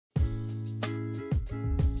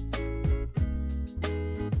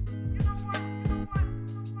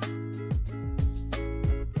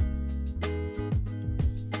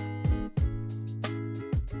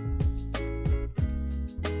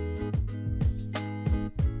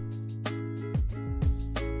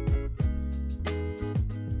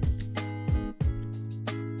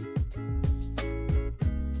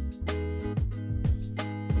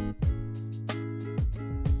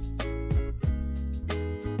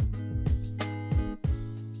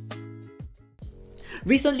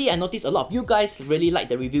Recently, I noticed a lot of you guys really like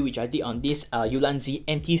the review which I did on this Ulanzi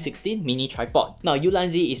MT-16 mini tripod. Now,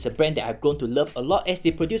 Ulanzi is a brand that I've grown to love a lot as they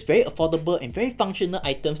produce very affordable and very functional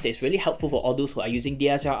items that's really helpful for all those who are using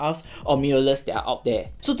DSLRs or mirrorless that are out there.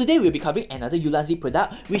 So today we'll be covering another Ulanzi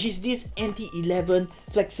product, which is this MT-11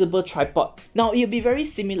 flexible tripod. Now, it'll be very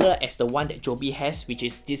similar as the one that Joby has, which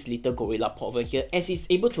is this little Gorillapod over here, as it's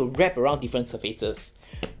able to wrap around different surfaces.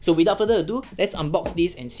 So without further ado, let's unbox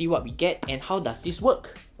this and see what we get and how does this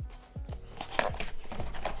work.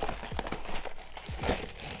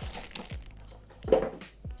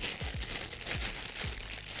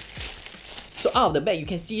 So out of the bag, you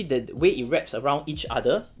can see the way it wraps around each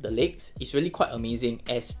other, the legs, is really quite amazing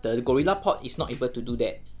as the Gorillapod is not able to do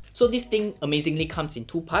that. So this thing amazingly comes in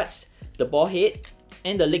two parts, the ball head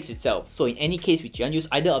and the legs itself. So in any case which you want to use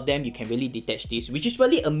either of them, you can really detach this, which is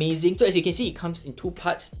really amazing. So as you can see, it comes in two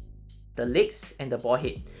parts, the legs and the ball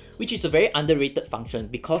head, which is a very underrated function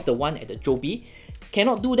because the one at the Joby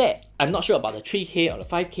cannot do that. I'm not sure about the 3K or the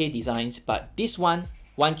 5K designs, but this one,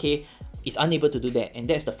 1K, is unable to do that, and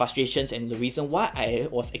that's the frustrations and the reason why I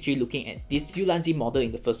was actually looking at this Ulanzi model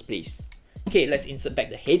in the first place. Okay, let's insert back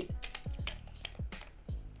the head.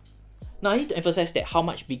 Now I need to emphasize that how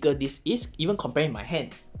much bigger this is, even comparing my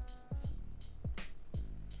hand.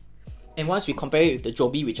 And once we compare it with the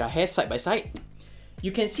Joby which I have side by side,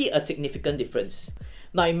 you can see a significant difference.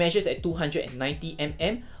 Now it measures at 290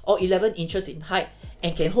 mm or 11 inches in height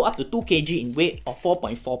and can hold up to 2 kg in weight or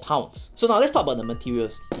 4.4 pounds. So now let's talk about the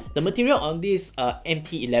materials. The material on this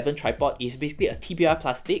MT-11 tripod is basically a TPR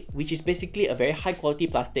plastic, which is basically a very high quality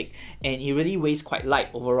plastic, and it really weighs quite light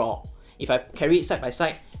overall. If I carry it side by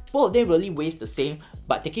side, both of them really weighs the same,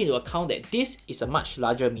 but taking into account that this is a much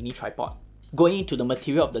larger mini tripod. Going into the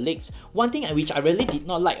material of the legs, one thing which I really did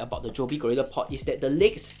not like about the Joby Gorillapod is that the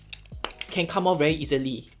legs can come off very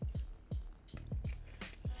easily.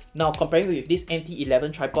 Now comparing with this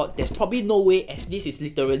MT-11 tripod, there's probably no way as this is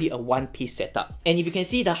literally a one-piece setup. And if you can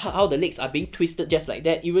see how the legs are being twisted just like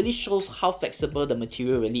that, it really shows how flexible the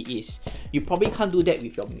material really is. You probably can't do that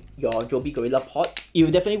with your Joby Gorillapod. It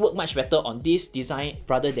will definitely work much better on this design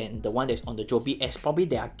rather than the one that's on the Joby, as probably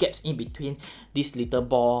there are gaps in between this little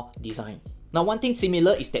ball design. Now one thing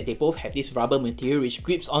similar is that they both have this rubber material which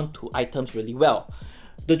grips onto items really well.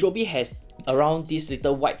 The Joby has around these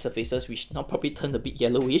little white surfaces which now probably turned a bit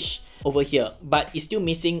yellowish over here, but it's still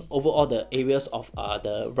missing over all the areas of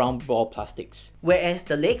the round ball plastics. Whereas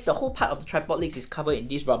the legs, the whole part of the tripod legs is covered in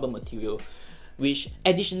this rubber material, which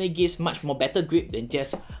additionally gives much more better grip than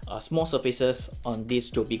just small surfaces on this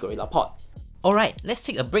Joby Gorillapod. Alright, let's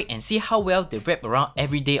take a break and see how well they wrap around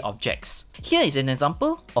everyday objects. Here is an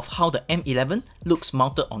example of how the M11 looks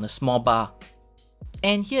mounted on a small bar.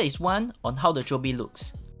 And here is one on how the Joby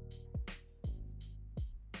looks.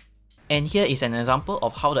 And here is an example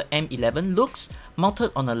of how the M11 looks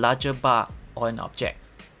mounted on a larger bar or an object.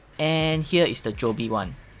 And here is the Joby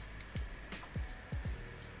one.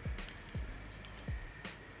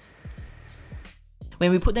 When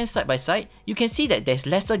we put them side by side, you can see that there's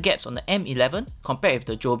lesser gaps on the M11 compared with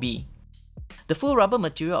the Joby. The full rubber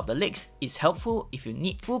material of the legs is helpful if you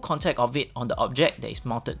need full contact of it on the object that is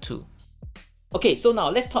mounted to. Okay, so now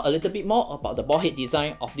let's talk a little bit more about the ball head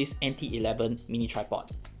design of this MT-11 mini tripod.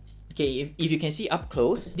 Okay, if you can see up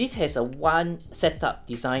close, this has a one setup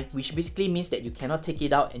design, which basically means that you cannot take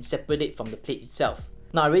it out and separate it from the plate itself.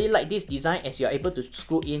 Now I really like this design as you are able to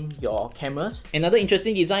screw in your cameras. Another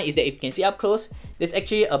interesting design is that if you can see up close, there's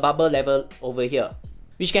actually a bubble level over here,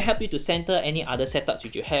 which can help you to center any other setups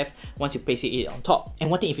which you have once you place it on top. And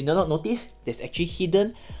one thing if you do not notice, there's actually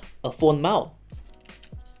hidden a phone mount.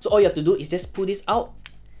 So all you have to do is just pull this out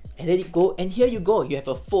and let it go, and here you go, you have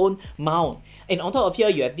a phone mount. And on top of here,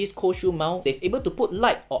 you have this cold shoe mount that's able to put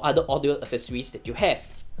light or other audio accessories that you have.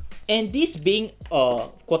 And this being a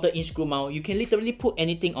 1/4 inch screw mount, you can literally put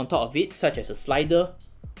anything on top of it, such as a slider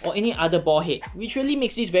or any other ball head, which really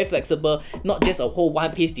makes this very flexible, not just a whole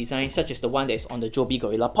one-piece design such as the one that's on the Joby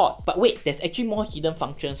Gorillapod. But wait, there's actually more hidden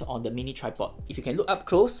functions on the mini tripod. If you can look up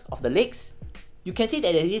close of the legs, you can see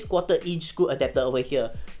that there is this 1/4 inch screw adapter over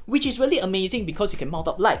here, which is really amazing because you can mount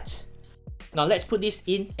up lights. Now let's put this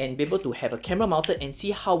in and be able to have a camera mounted and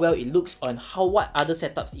see how well it looks on what other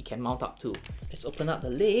setups it can mount up to. Let's open up the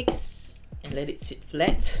legs and let it sit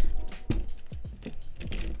flat.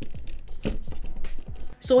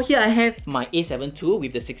 So here I have my A7 II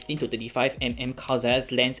with the 16 to 35 mm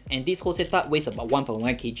Zeiss lens, and this whole setup weighs about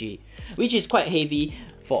 1.1 kg, which is quite heavy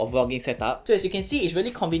for a vlogging setup. So as you can see, it's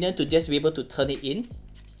really convenient to just be able to turn it in.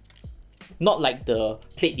 Not like the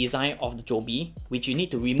plate design of the Joby, which you need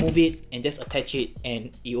to remove it and just attach it, and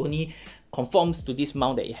it only conforms to this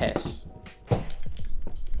mount that it has.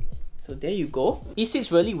 So there you go. It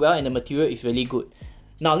sits really well and the material is really good.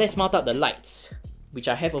 Now let's mount up the lights, which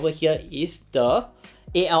I have over here is the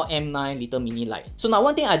ALM9 little mini light. So now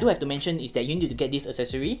one thing I do have to mention is that you need to get this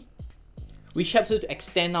accessory, which helps you to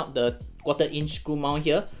extend out the 1/4 inch screw mount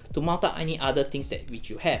here to mount up any other things that which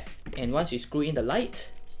you have. And once you screw in the light,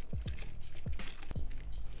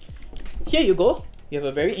 here you go. You have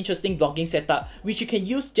a very interesting vlogging setup, which you can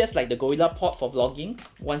use just like the Gorillapod for vlogging.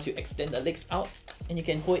 Once you extend the legs out, and you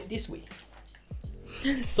can hold it this way.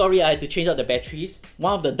 Sorry, I had to change out the batteries.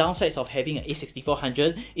 One of the downsides of having an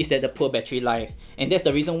A6400 is that the poor battery life, and that's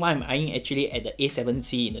the reason why I'm eyeing actually at the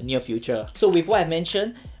A7C in the near future. So with what I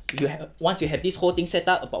mentioned, once you have this whole thing set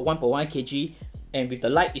up about 1.1 kg, and with the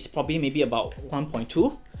light it's probably maybe about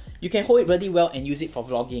 1.2, you can hold it really well and use it for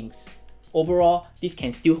vloggings. Overall, this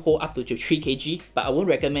can still hold up to 3 kg, but I won't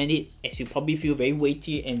recommend it as you probably feel very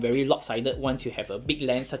weighty and very lopsided once you have a big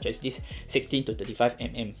lens such as this 16 to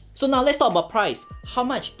 35mm. So now let's talk about price. How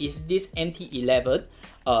much is this MT-11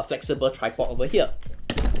 flexible tripod over here?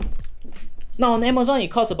 Now on Amazon it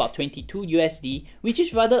costs about 22 USD, which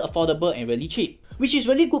is rather affordable and really cheap. Which is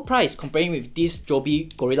really good price comparing with this Joby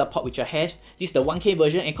Gorillapod which I have. This is the 1K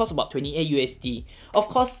version and costs about 28 USD. Of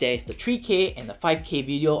course, there is the 3K and the 5K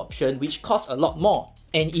video option which costs a lot more.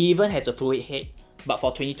 And it even has a fluid head. But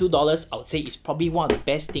for $22, I would say it's probably one of the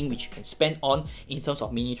best things which you can spend on in terms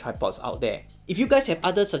of mini tripods out there. If you guys have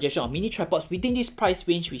other suggestions on mini tripods within this price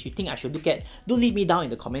range which you think I should look at, do leave me down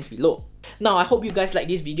in the comments below. Now I hope you guys like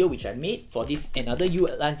this video which I made for this and other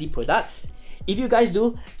Ulanzi products. If you guys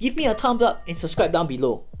do, give me a thumbs up and subscribe down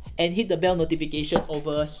below. And hit the bell notification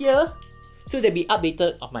over here so they'll be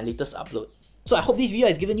updated of my latest upload. So I hope this video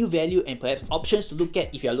has given you value and perhaps options to look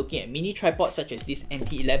at if you are looking at mini tripods such as this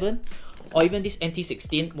MT-11 or even this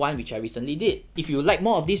MT-16 one which I recently did. If you like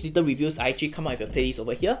more of these little reviews, I actually come out with a playlist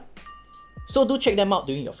over here. So do check them out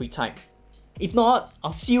during your free time. If not,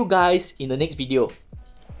 I'll see you guys in the next video.